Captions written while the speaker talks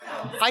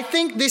I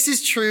think this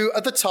is true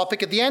of the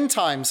topic of the end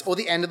times or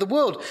the end of the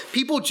world.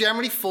 People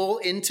generally fall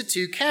into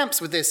two camps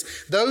with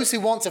this. Those who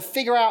want to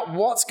figure out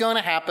what's going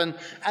to happen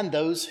and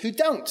those who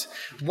don't.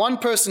 One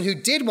person who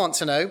did want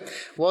to know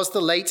was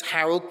the late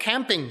Harold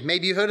Camping.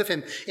 Maybe you heard of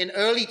him. In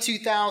early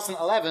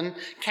 2011,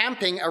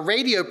 Camping, a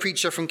radio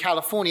preacher from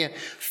California,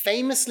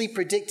 famously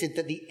predicted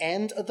that the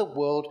end of the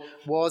world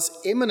was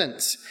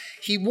imminent.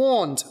 He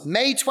warned,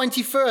 May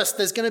 21st,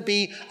 there's going to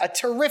be a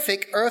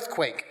terrific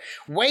earthquake,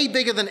 way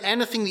bigger than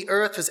anything the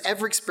earth has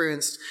ever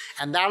experienced,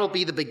 and that'll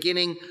be the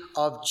beginning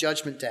of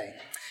Judgment Day.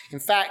 In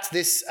fact,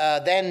 this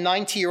then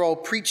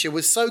 90-year-old preacher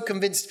was so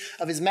convinced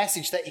of his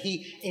message that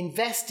he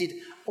invested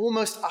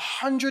almost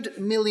 $100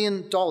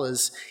 million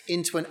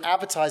into an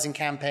advertising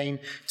campaign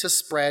to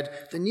spread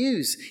the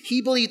news.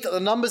 He believed that the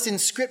numbers in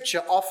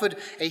Scripture offered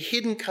a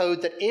hidden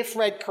code that, if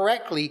read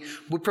correctly,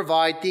 would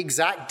provide the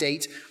exact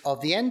date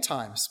of the end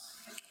times.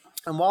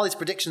 And while his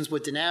predictions were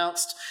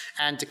denounced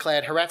and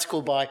declared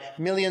heretical by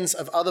millions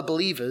of other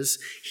believers,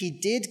 he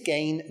did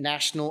gain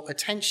national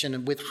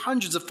attention, with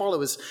hundreds of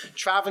followers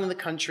traveling the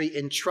country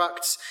in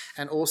trucks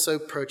and also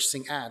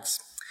purchasing ads.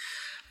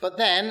 But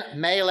then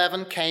May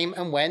 11 came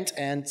and went,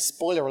 and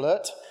spoiler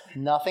alert,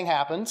 nothing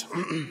happened.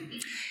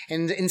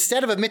 And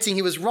instead of admitting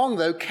he was wrong,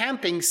 though,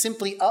 Camping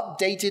simply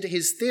updated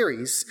his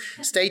theories,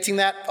 stating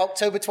that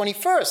October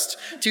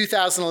 21st,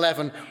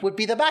 2011 would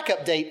be the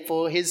backup date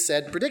for his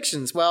said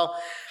predictions. Well,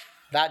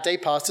 that day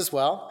passed as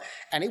well,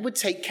 and it would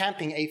take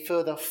Camping a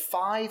further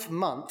 5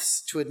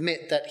 months to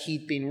admit that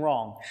he'd been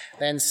wrong,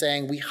 then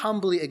saying, "We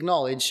humbly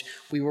acknowledge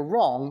we were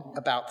wrong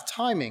about the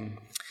timing."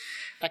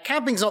 Now,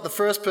 Camping's not the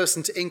first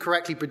person to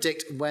incorrectly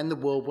predict when the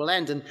world will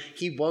end, and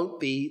he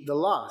won't be the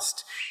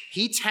last.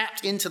 He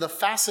tapped into the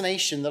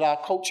fascination that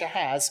our culture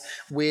has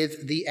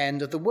with the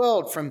end of the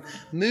world, from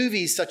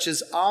movies such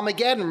as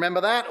Armageddon,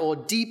 remember that, or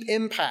Deep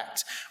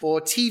Impact,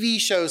 or TV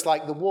shows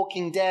like The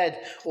Walking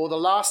Dead or The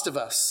Last of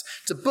Us,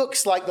 to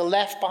books like the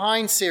Left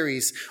Behind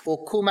series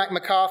or Cormac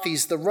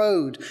McCarthy's The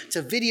Road,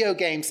 to video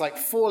games like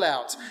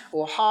Fallout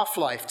or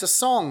Half-Life, to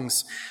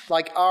songs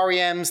like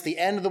R.E.M's The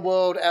End of the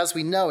World as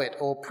We Know It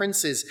or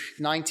Prince's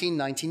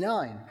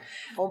 1999,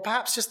 or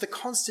perhaps just the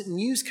constant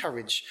news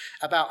coverage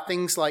about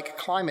things like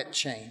climate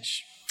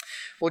change.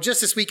 Well, just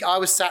this week, I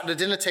was sat at a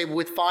dinner table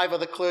with 5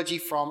 other clergy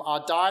from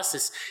our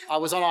diocese. I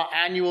was on our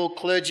annual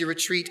clergy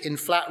retreat in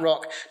Flat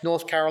Rock,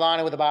 North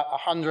Carolina, with about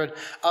 100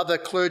 other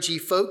clergy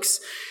folks.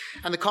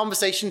 And the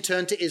conversation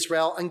turned to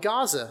Israel and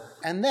Gaza.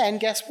 And then,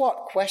 guess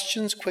what?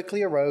 Questions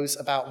quickly arose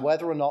about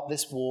whether or not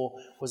this war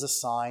was a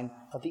sign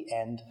of the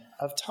end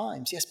of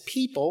times. Yes,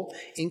 people,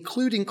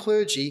 including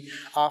clergy,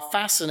 are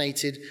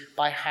fascinated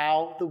by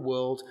how the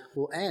world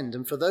will end.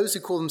 And for those who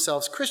call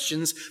themselves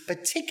Christians,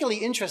 particularly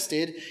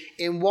interested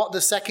in what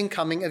the second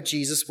coming of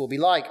Jesus will be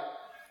like.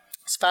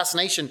 This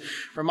fascination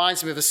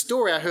reminds me of a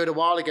story I heard a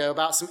while ago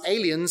about some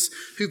aliens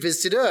who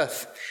visited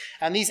Earth.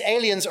 And these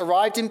aliens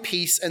arrived in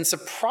peace, and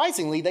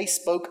surprisingly, they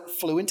spoke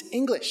fluent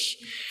English.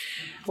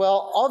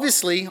 Well,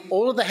 obviously,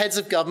 all of the heads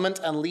of government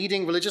and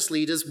leading religious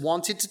leaders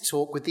wanted to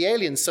talk with the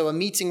aliens, so a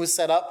meeting was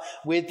set up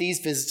with these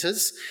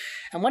visitors.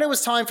 And when it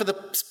was time for the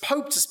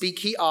Pope to speak,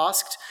 he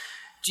asked,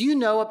 "Do you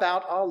know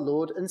about our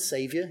Lord and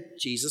Savior,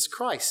 Jesus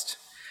Christ?"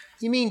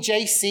 "You mean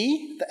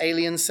JC?" the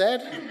alien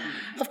said.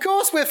 "Of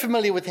course we're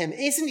familiar with him.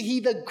 Isn't he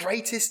the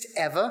greatest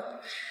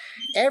ever?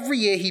 Every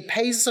year he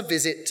pays us a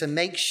visit to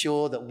make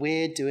sure that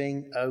we're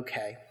doing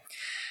okay."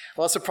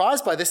 Well,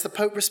 surprised by this, the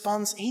Pope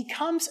responds, "He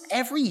comes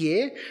every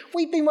year.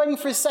 We've been waiting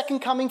for his second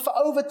coming for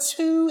over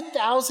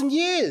 2,000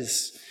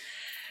 years.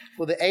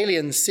 Well, the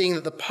aliens, seeing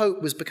that the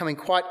Pope was becoming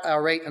quite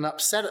irate and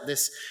upset at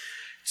this,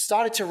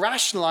 started to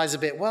rationalize a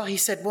bit. Well, he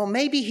said, "Well,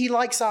 maybe he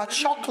likes our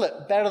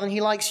chocolate better than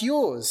he likes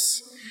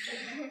yours."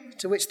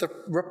 To which the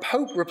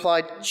Pope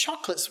replied,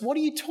 "Chocolates? What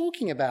are you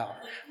talking about?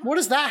 What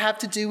does that have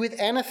to do with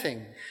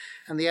anything?"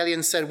 And the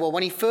alien said, "Well,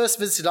 when he first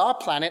visited our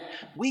planet,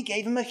 we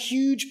gave him a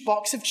huge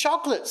box of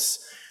chocolates.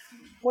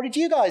 What did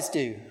you guys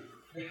do?"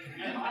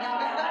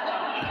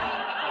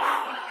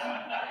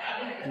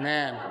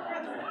 Man,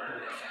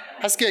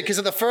 that's good, because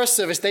at the first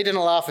service, they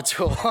didn't laugh at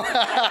all.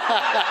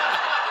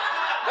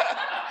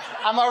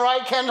 Am I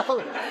right,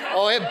 Kendall?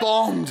 Oh, it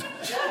bombed.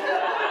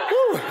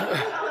 Whew.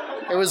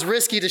 It was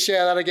risky to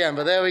share that again,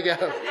 but there we go.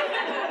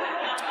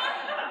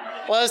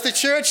 Well, as the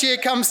church year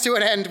comes to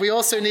an end, we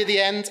also near the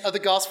end of the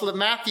Gospel of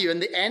Matthew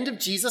and the end of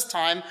Jesus'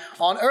 time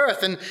on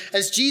earth. And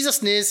as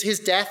Jesus nears his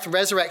death,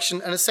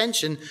 resurrection, and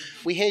ascension,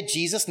 we hear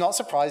Jesus, not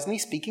surprisingly,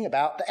 speaking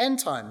about the end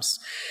times.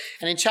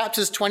 And in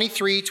chapters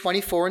 23,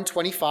 24, and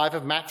 25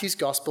 of Matthew's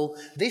Gospel,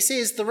 this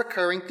is the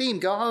recurring theme.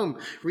 Go home,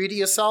 read it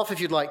yourself if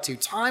you'd like to.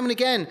 Time and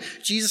again,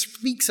 Jesus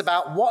speaks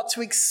about what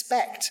to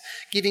expect,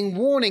 giving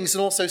warnings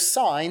and also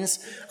signs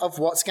of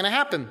what's going to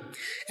happen.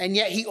 And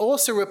yet he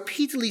also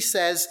repeatedly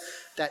says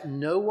that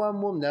no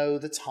one will know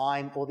the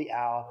time or the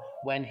hour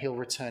when he'll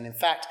return. In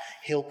fact,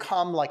 he'll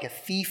come like a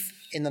thief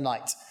in the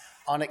night,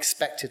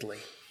 unexpectedly.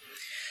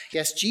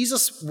 Yes,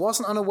 Jesus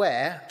wasn't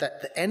unaware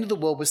that the end of the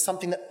world was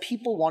something that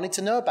people wanted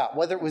to know about,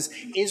 whether it was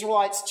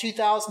Israelites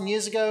 2,000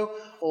 years ago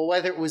or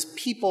whether it was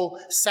people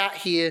sat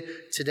here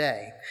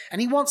today. And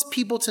he wants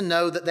people to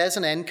know that there's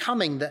an end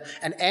coming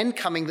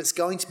that's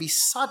going to be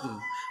sudden.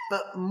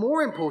 But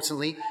more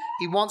importantly,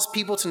 he wants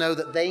people to know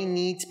that they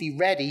need to be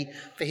ready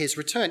for his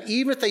return,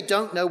 even if they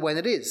don't know when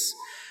it is.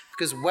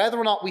 Because whether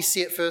or not we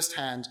see it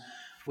firsthand,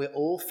 we'll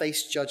all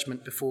face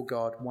judgment before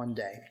God one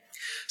day.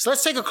 So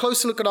let's take a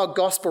closer look at our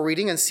gospel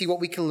reading and see what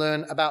we can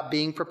learn about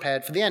being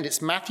prepared for the end.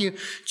 It's Matthew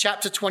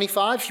chapter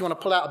 25. If you want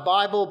to pull out a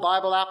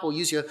Bible app, or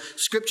use your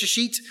scripture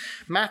sheet,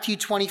 Matthew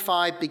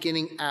 25,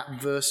 beginning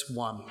at verse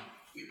 1.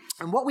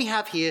 And what we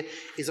have here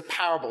is a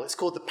parable. It's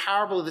called the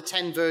parable of the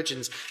 10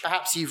 virgins.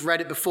 Perhaps you've read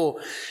it before.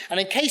 And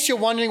in case you're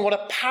wondering what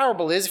a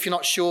parable is, if you're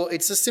not sure,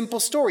 it's a simple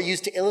story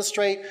used to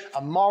illustrate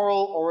a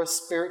moral or a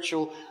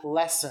spiritual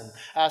lesson.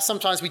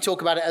 Sometimes we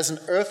talk about it as an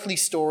earthly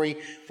story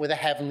with a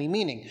heavenly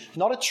meaning.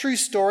 Not a true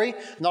story,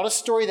 not a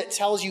story that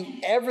tells you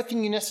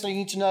everything you necessarily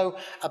need to know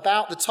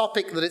about the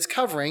topic that it's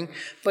covering,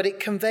 but it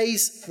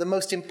conveys the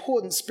most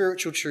important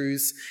spiritual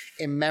truths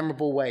in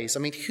memorable ways. I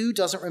mean, who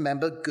doesn't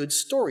remember good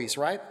stories,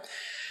 right?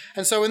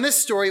 And so in this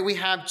story, we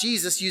have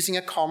Jesus using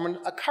a common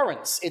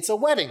occurrence. It's a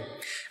wedding.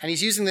 And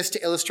he's using this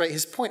to illustrate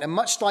his point. And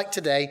much like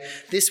today,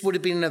 this would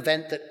have been an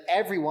event that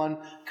everyone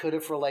could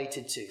have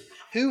related to.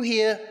 Who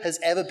here has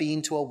ever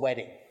been to a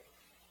wedding?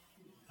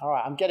 All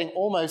right, I'm getting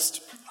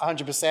almost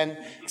 100%,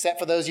 except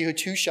for those of you who are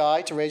too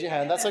shy to raise your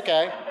hand. That's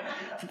okay.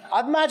 I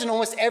imagine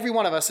almost every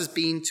one of us has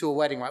been to a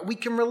wedding, right? We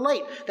can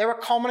relate. They're a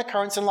common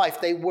occurrence in life.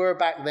 They were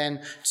back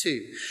then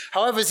too.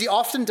 However, as he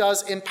often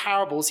does in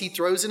parables, he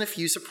throws in a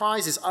few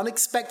surprises,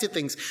 unexpected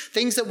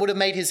things that would have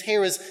made his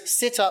hearers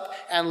sit up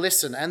and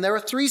listen. And there are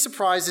 3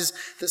 surprises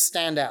that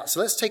stand out. So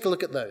let's take a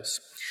look at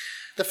those.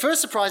 The first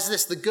surprise is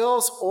this. The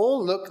girls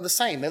all look the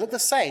same. They look the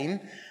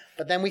same,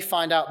 but then we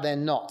find out they're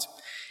not.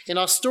 In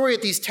our story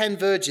of these 10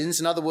 virgins,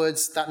 in other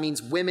words, that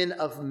means women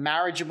of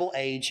marriageable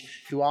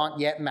age who aren't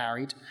yet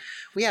married,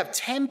 we have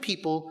 10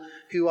 people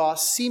who are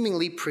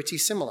seemingly pretty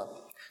similar.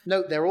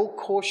 Note, they're all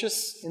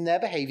cautious in their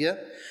behavior.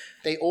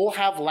 They all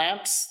have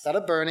lamps that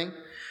are burning.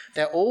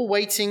 They're all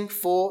waiting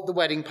for the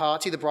wedding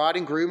party, the bride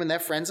and groom and their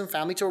friends and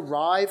family to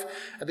arrive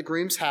at the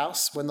groom's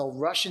house when they'll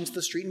rush into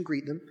the street and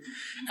greet them.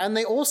 And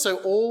they also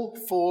all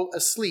fall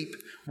asleep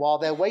while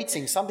they're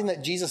waiting, something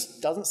that Jesus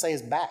doesn't say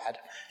is bad.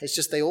 It's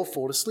just they all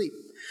fall asleep.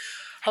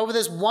 However,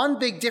 there's one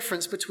big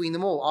difference between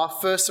them all, our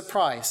first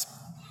surprise.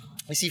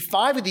 You see,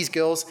 5 of these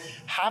girls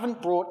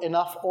haven't brought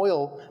enough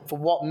oil for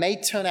what may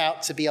turn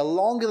out to be a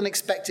longer than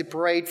expected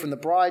parade from the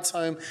bride's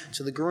home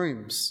to the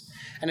groom's.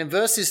 And in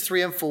verses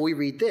 3 and 4, we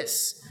read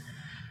this.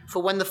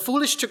 For when the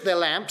foolish took their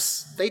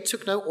lamps, they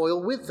took no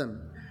oil with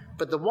them,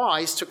 but the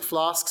wise took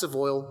flasks of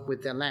oil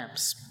with their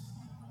lamps.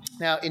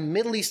 Now, in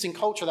Middle Eastern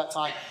culture at that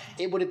time,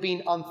 it would have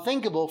been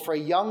unthinkable for a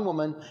young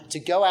woman to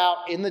go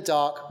out in the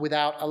dark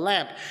without a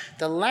lamp.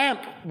 The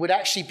lamp would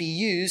actually be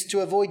used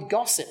to avoid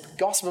gossip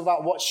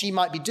about what she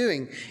might be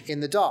doing in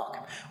the dark.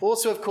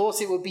 Also, of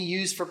course, it would be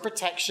used for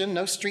protection,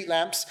 no street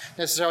lamps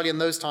necessarily in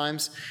those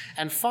times.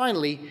 And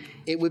finally,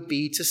 it would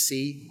be to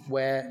see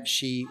where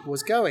she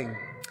was going.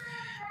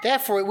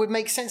 Therefore, it would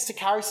make sense to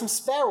carry some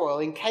spare oil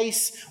in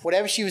case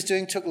whatever she was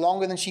doing took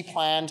longer than she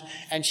planned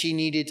and she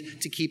needed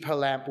to keep her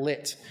lamp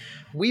lit.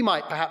 We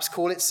might perhaps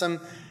call it some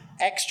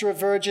extra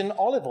virgin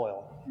olive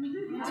oil.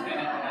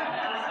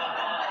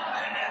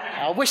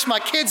 I wish my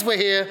kids were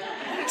here.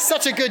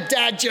 Such a good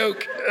dad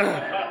joke.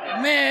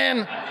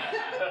 Man,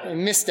 I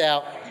missed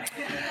out.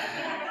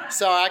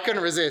 Sorry, I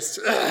couldn't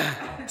resist.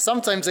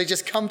 Sometimes they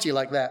just come to you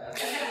like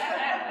that.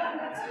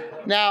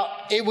 Now,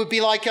 it would be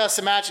like us.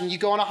 Imagine you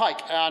go on a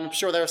hike. And I'm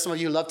sure there are some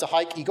of you who love to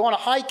hike. You go on a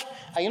hike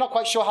and you're not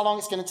quite sure how long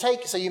it's going to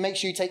take. So you make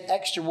sure you take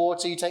extra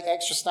water, you take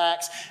extra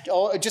snacks,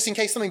 or just in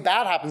case something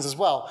bad happens as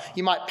well.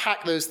 You might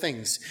pack those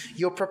things.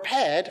 You're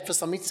prepared for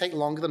something to take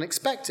longer than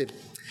expected.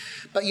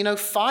 But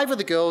 5 of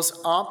the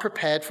girls aren't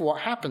prepared for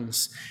what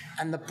happens.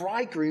 And the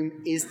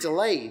bridegroom is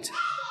delayed.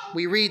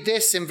 We read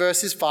this in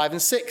verses 5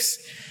 and 6.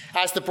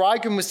 As the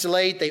bridegroom was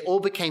delayed, they all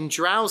became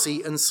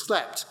drowsy and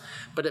slept.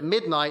 But at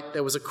midnight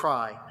there was a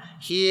cry.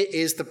 Here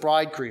is the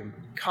bridegroom.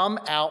 Come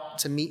out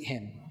to meet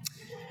him.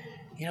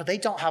 They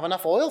don't have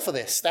enough oil for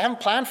this. They haven't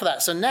planned for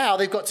that. So now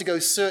they've got to go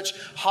search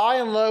high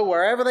and low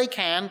wherever they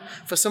can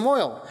for some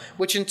oil,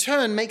 which in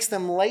turn makes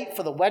them late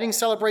for the wedding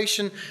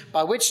celebration,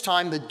 by which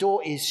time the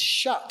door is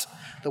shut.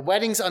 The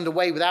wedding's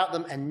underway without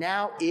them, and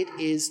now it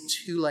is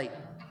too late.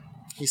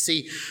 You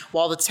see,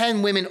 while the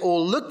 10 women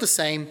all looked the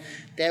same,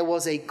 there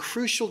was a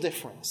crucial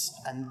difference,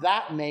 and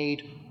that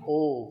made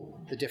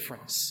all the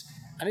difference.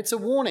 And it's a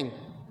warning.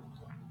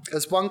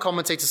 As one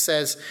commentator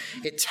says,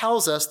 it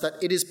tells us that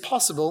it is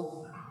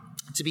possible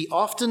to be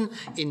often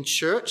in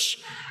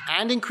church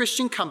and in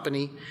Christian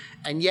company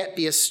and yet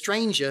be a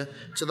stranger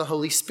to the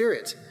Holy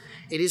Spirit.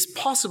 It is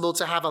possible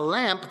to have a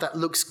lamp that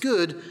looks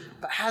good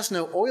but has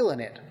no oil in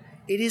it.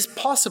 It is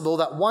possible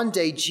that one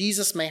day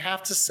Jesus may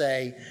have to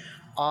say,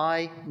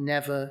 I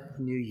never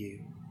knew you.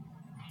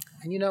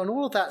 And and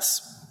all of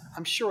that's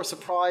I'm sure, a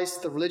surprise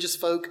to the religious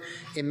folk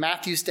in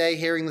Matthew's day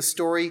hearing the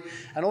story,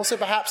 and also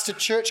perhaps to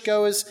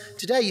churchgoers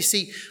today. You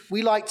see,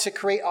 we like to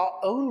create our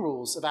own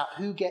rules about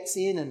who gets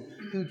in and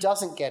who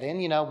doesn't get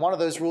in. One of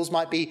those rules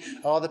might be,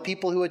 the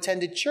people who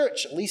attended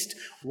church at least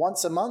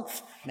once a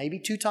month, maybe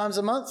 2 times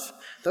a month.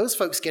 Those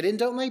folks get in,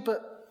 don't they?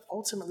 But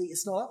ultimately,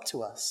 it's not up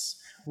to us.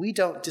 We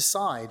don't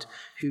decide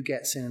who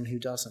gets in and who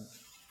doesn't.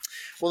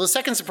 Well, the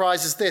second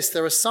surprise is this.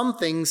 There are some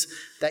things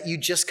that you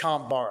just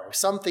can't borrow.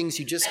 Some things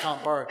you just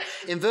can't borrow.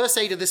 In verse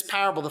 8 of this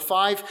parable, the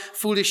 5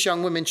 foolish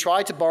young women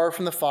tried to borrow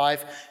from the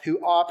 5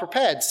 who are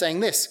prepared, saying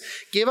this,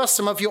 "Give us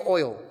some of your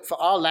oil,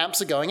 for our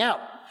lamps are going out."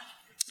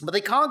 But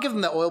they can't give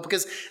them their oil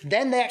because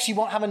then they actually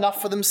won't have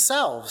enough for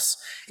themselves.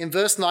 In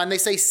verse 9, they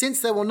say,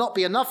 "Since there will not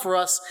be enough for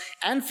us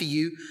and for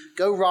you,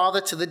 go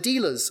rather to the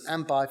dealers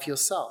and buy for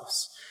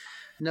yourselves."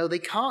 No, they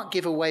can't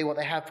give away what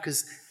they have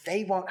because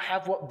they won't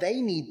have what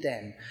they need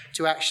then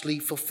to actually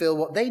fulfill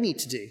what they need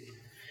to do.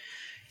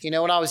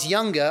 When I was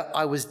younger,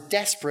 I was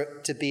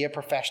desperate to be a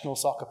professional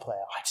soccer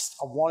player.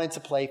 I wanted to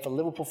play for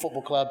Liverpool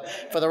Football Club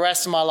for the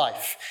rest of my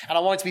life. And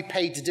I wanted to be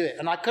paid to do it.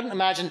 And I couldn't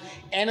imagine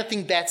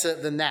anything better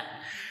than that.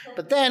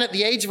 But then at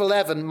the age of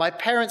 11, my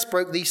parents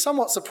broke the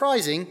somewhat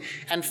surprising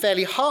and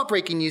fairly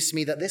heartbreaking news to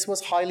me that this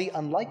was highly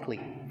unlikely.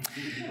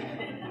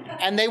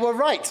 And they were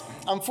right.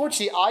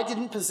 Unfortunately, I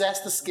didn't possess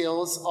the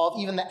skills of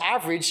even the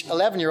average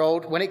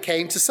 11-year-old when it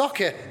came to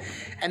soccer.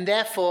 And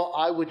therefore,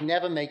 I would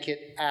never make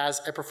it as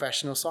a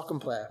professional soccer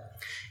player.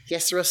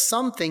 Yes, there are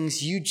some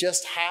things you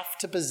just have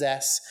to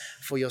possess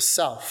for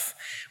yourself,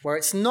 where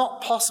it's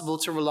not possible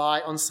to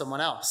rely on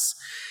someone else.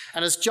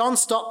 And as John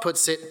Stott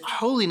puts it,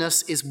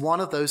 holiness is one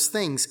of those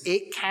things.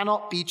 It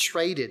cannot be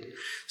traded.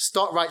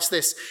 Stott writes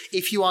this,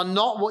 "If you are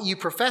not what you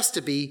profess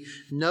to be,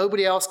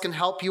 nobody else can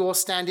help you or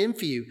stand in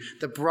for you.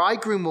 The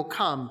bridegroom will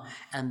come,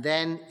 and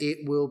then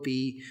it will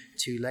be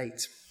too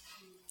late."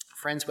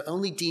 Friends, we're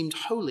only deemed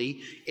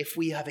holy if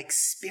we have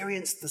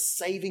experienced the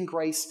saving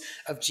grace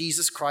of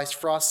Jesus Christ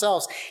for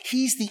ourselves.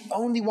 He's the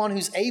only one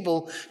who's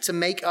able to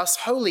make us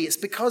holy. It's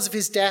because of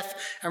his death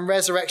and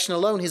resurrection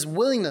alone, his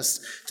willingness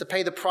to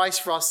pay the price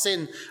for our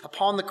sin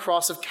upon the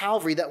cross of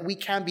Calvary, that we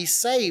can be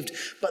saved.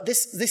 But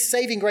this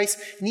saving grace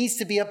needs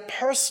to be a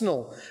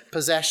personal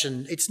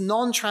possession. It's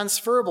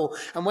non-transferable.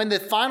 And when the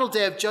final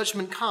day of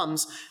judgment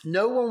comes,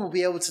 no one will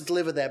be able to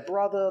deliver their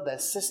brother, their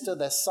sister,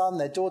 their son,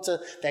 their daughter,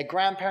 their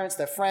grandparents,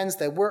 their friends,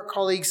 their work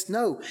colleagues.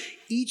 No,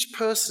 each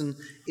person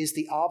is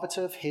the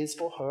arbiter of his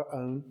or her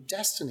own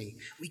destiny.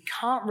 We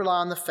can't rely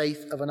on the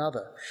faith of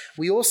another.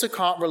 We also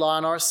can't rely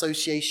on our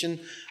association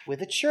with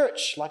a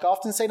church. Like I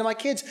often say to my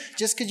kids,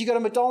 just because you go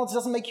to McDonald's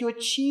doesn't make you a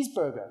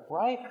cheeseburger,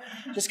 right?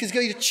 Just because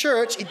you go to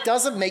church, it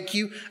doesn't make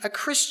you a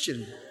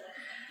Christian.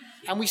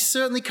 And we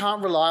certainly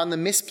can't rely on the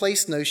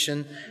misplaced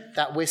notion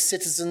that we're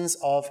citizens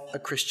of a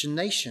Christian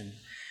nation.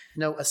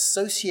 No,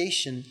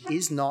 association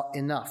is not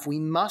enough. We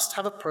must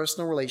have a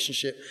personal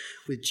relationship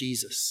with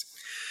Jesus.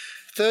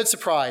 Third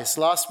surprise,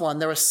 last one.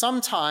 There are some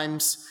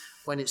times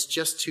when it's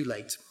just too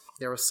late.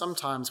 There are some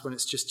times when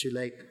it's just too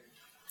late.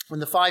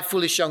 When the 5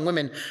 foolish young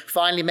women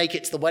finally make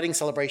it to the wedding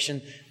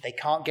celebration, they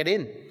can't get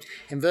in.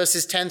 In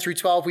verses 10 through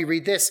 12, we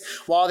read this.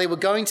 "While they were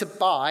going to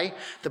buy,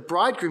 the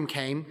bridegroom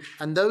came,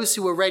 and those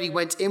who were ready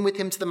went in with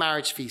him to the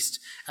marriage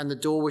feast, and the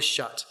door was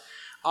shut.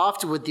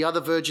 Afterward, the other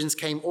virgins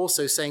came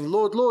also, saying,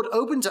 'Lord, Lord,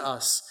 open to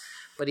us.'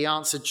 But he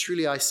answered,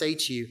 'Truly I say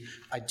to you,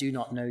 I do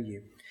not know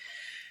you.'"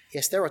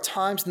 Yes, there are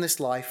times in this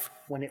life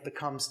when it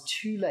becomes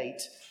too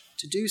late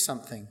to do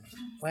something,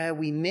 where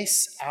we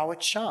miss our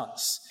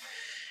chance.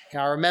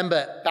 I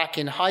remember back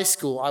in high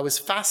school, I was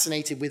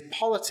fascinated with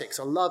politics.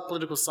 I love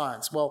political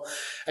science. Well,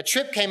 a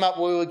trip came up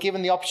where we were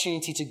given the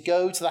opportunity to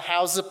go to the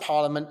Houses of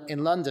Parliament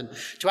in London,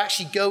 to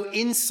actually go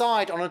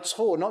inside on a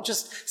tour, not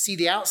just see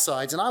the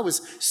outsides. And I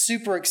was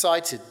super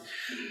excited.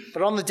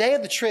 But on the day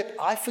of the trip,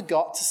 I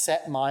forgot to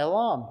set my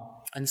alarm.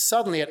 And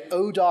suddenly at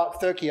dark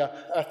 30,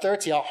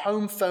 our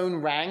home phone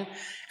rang,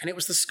 and it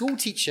was the school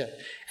teacher.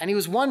 And he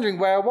was wondering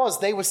where I was.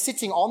 They were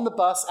sitting on the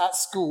bus at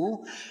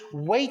school,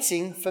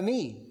 waiting for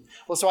me.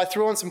 Well, so I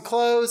threw on some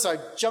clothes, I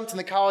jumped in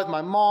the car with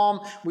my mom,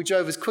 we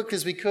drove as quickly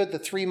as we could, the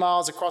 3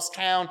 miles across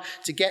town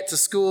to get to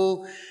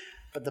school,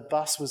 but the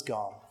bus was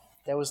gone.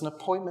 There was an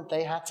appointment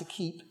they had to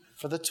keep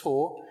for the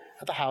tour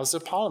at the House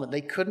of Parliament. They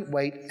couldn't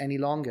wait any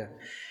longer.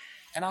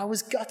 And I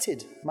was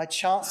gutted. My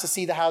chance to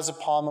see the House of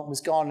Parliament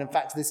was gone. In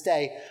fact, to this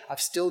day,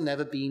 I've still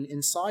never been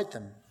inside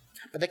them.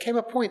 But there came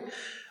a point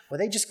where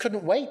they just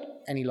couldn't wait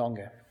any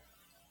longer.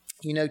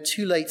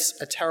 Too late's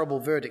a terrible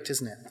verdict,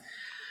 isn't it?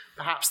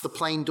 Perhaps the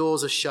plane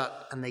doors are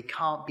shut and they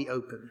can't be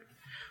opened.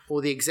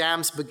 Or the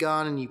exam's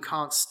begun and you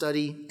can't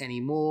study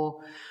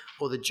anymore.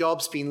 Or the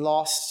job's been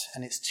lost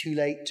and it's too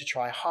late to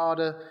try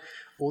harder.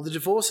 Or the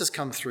divorce has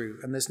come through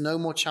and there's no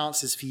more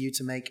chances for you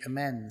to make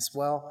amends.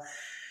 Well,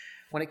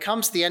 When it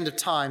comes to the end of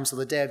times or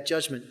the day of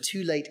judgment,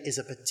 too late is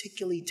a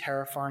particularly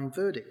terrifying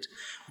verdict.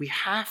 We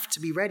have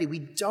to be ready. We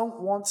don't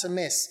want to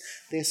miss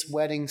this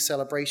wedding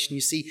celebration.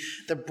 You see,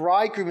 the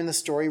bridegroom in the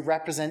story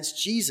represents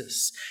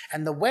Jesus,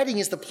 and the wedding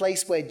is the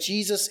place where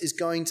Jesus is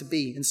going to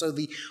be. And so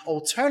the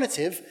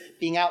alternative,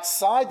 being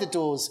outside the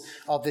doors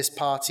of this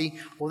party,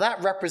 well,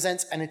 that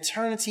represents an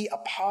eternity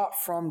apart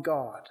from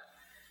God.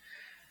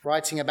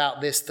 Writing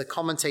about this, the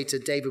commentator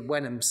David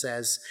Wenham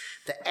says,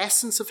 "The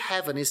essence of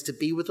heaven is to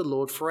be with the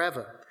Lord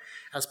forever,"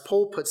 as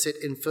Paul puts it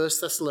in 1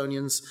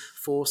 Thessalonians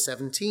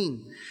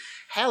 4:17.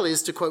 Hell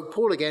is, to quote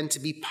Paul again, to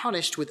be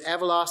punished with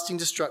everlasting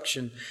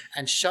destruction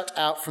and shut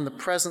out from the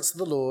presence of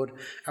the Lord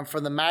and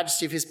from the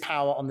majesty of his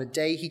power on the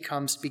day he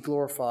comes to be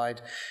glorified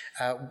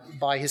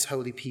by his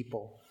holy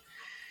people.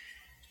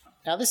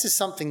 Now, this is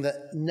something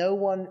that no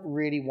one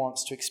really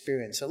wants to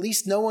experience, at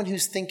least no one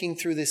who's thinking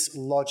through this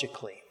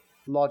logically.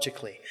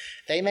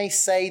 They may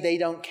say they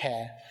don't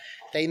care.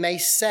 They may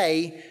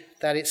say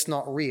that it's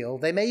not real.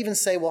 They may even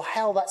say, well,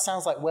 hell, that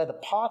sounds like where the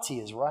party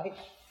is, right?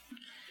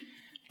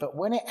 But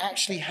when it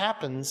actually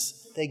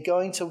happens, they're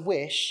going to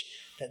wish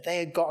that they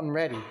had gotten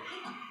ready.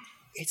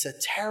 It's a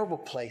terrible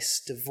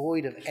place,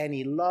 devoid of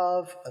any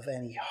love, of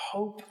any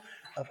hope,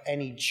 of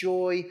any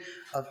joy,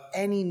 of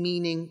any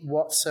meaning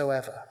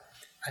whatsoever.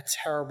 A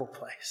terrible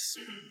place.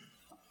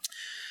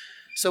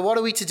 So what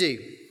are we to do?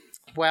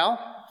 Well,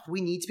 we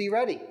need to be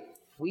ready.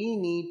 We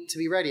need to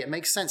be ready. It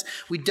makes sense.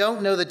 We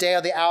don't know the day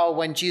or the hour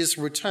when Jesus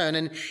will return.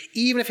 And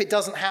even if it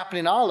doesn't happen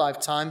in our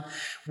lifetime,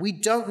 we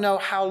don't know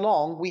how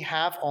long we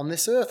have on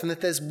this earth. And if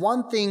there's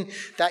one thing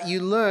that you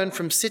learn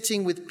from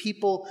sitting with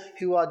people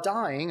who are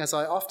dying, as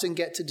I often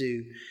get to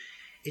do,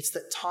 it's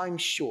that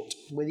time's short.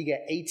 Whether you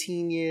get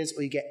 18 years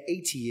or you get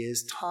 80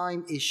 years,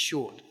 time is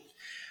short.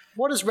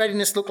 What does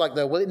readiness look like,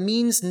 though? Well, it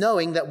means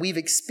knowing that we've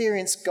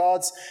experienced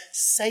God's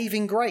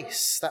saving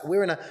grace, that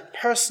we're in a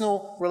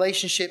personal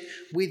relationship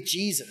with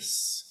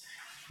Jesus.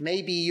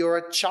 Maybe you're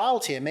a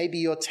child here. Maybe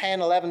you're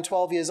 10, 11,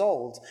 12 years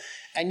old,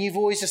 and you've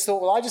always just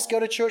thought, well, I just go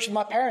to church with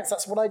my parents.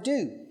 That's what I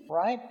do,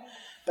 right?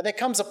 But there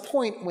comes a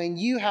point when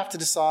you have to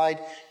decide,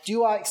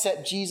 do I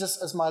accept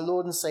Jesus as my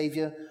Lord and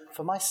Savior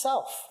for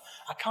myself?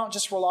 I can't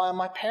just rely on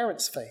my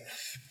parents'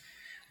 faith.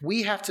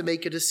 We have to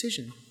make a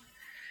decision,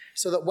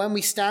 so that when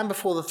we stand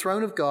before the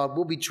throne of God,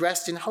 we'll be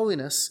dressed in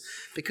holiness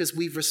because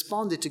we've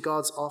responded to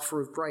God's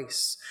offer of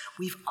grace.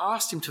 We've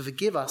asked him to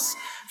forgive us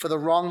for the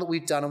wrong that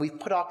we've done, and we've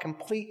put our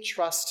complete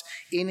trust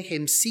in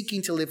him,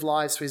 seeking to live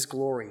lives for his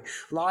glory,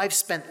 lives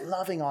spent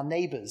loving our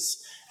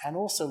neighbors and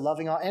also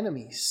loving our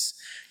enemies.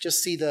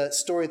 Just see the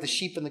story of the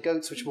sheep and the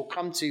goats, which we'll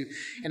come to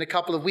in a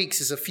couple of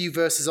weeks, is a few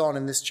verses on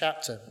in this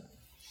chapter.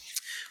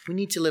 We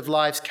need to live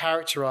lives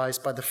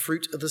characterized by the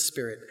fruit of the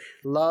Spirit: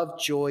 love,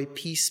 joy,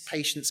 peace,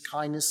 patience,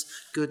 kindness,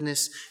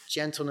 goodness,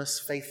 gentleness,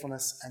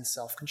 faithfulness, and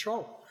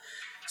self-control.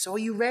 So are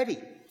you ready?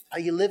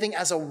 Are you living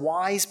as a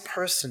wise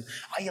person?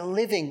 Are you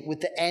living with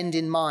the end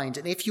in mind?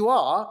 And if you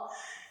are,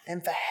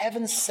 then for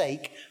heaven's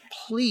sake,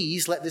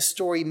 please let this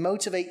story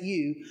motivate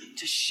you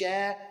to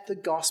share the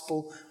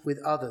gospel with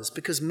others,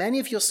 because many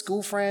of your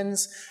school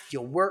friends,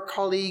 your work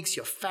colleagues,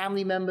 your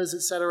family members,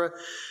 etc.,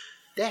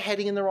 they're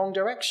heading in the wrong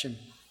direction.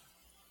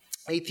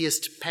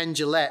 Atheist Penn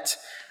Jillette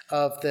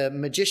of the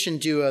magician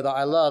duo that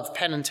I love,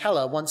 Penn and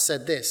Teller, once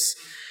said this: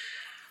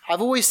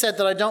 "I've always said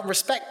that I don't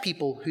respect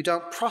people who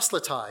don't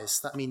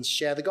proselytize." That means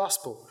share the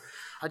gospel.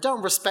 I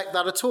don't respect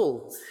that at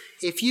all.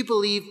 If you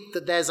believe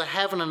that there's a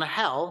heaven and a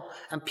hell,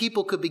 and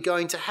people could be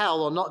going to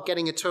hell or not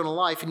getting eternal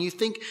life, and you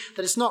think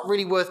that it's not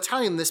really worth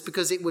telling them this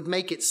because it would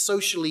make it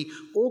socially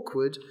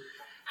awkward,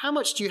 how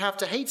much do you have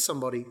to hate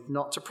somebody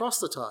not to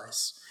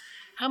proselytize?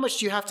 How much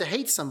do you have to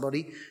hate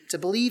somebody to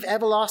believe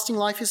everlasting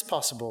life is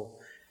possible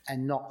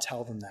and not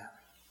tell them that?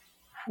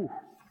 Whew.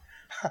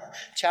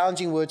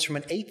 Challenging words from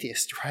an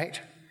atheist, right?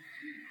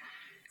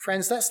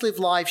 Friends, let's live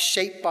lives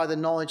shaped by the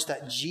knowledge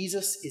that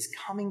Jesus is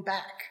coming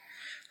back.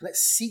 Let's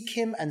seek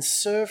him and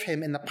serve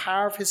him in the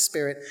power of his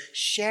Spirit,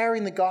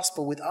 sharing the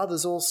gospel with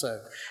others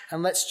also.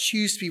 And let's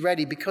choose to be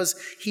ready because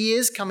he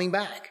is coming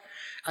back.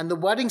 And the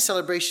wedding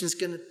celebration is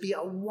going to be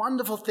a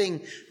wonderful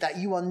thing that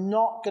you are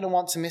not going to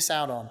want to miss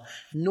out on,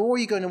 nor are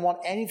you going to want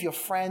any of your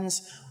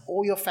friends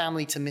or your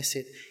family to miss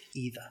it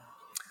either.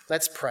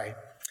 Let's pray.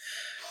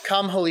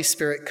 Come, Holy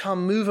Spirit,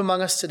 come move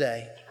among us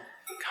today.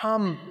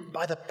 Come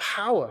by the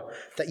power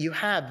that you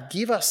have.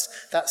 Give us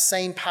that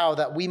same power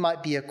that we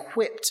might be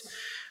equipped,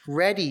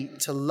 ready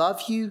to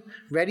love you,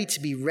 ready to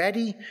be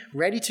ready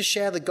to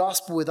share the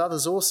gospel with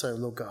others also,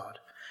 Lord God.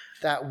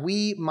 That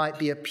we might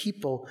be a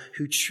people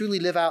who truly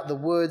live out the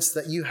words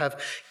that you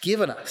have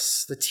given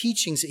us, the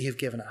teachings that you have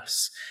given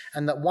us,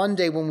 and that one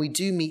day when we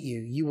do meet you,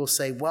 you will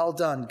say, "Well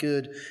done,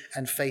 good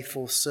and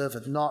faithful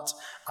servant," not,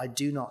 "I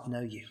do not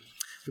know you."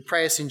 We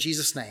pray this in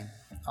Jesus' name.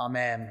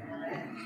 Amen.